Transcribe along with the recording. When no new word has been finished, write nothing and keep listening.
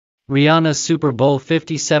Rihanna's Super Bowl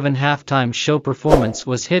 57 halftime show performance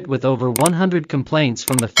was hit with over 100 complaints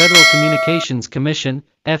from the Federal Communications Commission,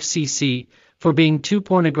 FCC, for being too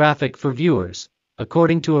pornographic for viewers.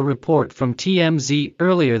 According to a report from TMZ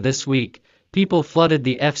earlier this week, people flooded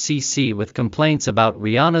the FCC with complaints about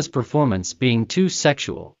Rihanna's performance being too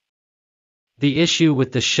sexual. The issue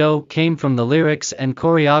with the show came from the lyrics and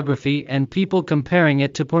choreography and people comparing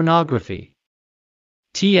it to pornography.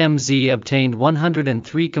 TMZ obtained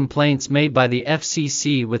 103 complaints made by the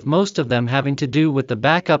FCC, with most of them having to do with the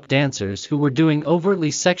backup dancers who were doing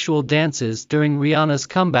overtly sexual dances during Rihanna's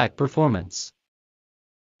comeback performance.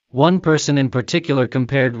 One person in particular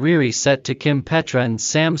compared Riri's set to Kim Petra and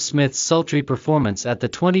Sam Smith's sultry performance at the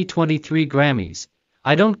 2023 Grammys.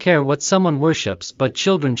 "I don't care what someone worships, but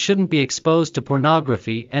children shouldn't be exposed to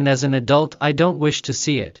pornography, and as an adult I don't wish to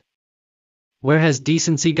see it. Where has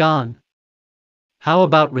decency gone? How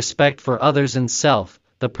about respect for others and self?"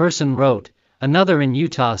 the person wrote. Another in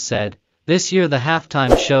Utah said, "This year the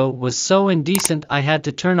halftime show was so indecent I had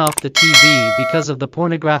to turn off the TV because of the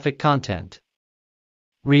pornographic content."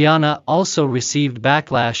 Rihanna also received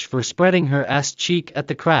backlash for spreading her ass cheek at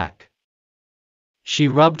the crack. She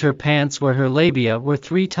rubbed her pants where her labia were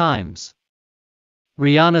 3 times.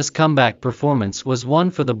 Rihanna's comeback performance was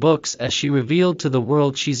one for the books as she revealed to the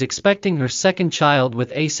world she's expecting her second child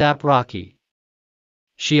with A$AP Rocky.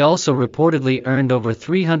 She also reportedly earned over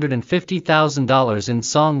 $350,000 in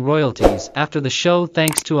song royalties after the show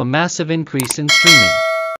thanks to a massive increase in streaming.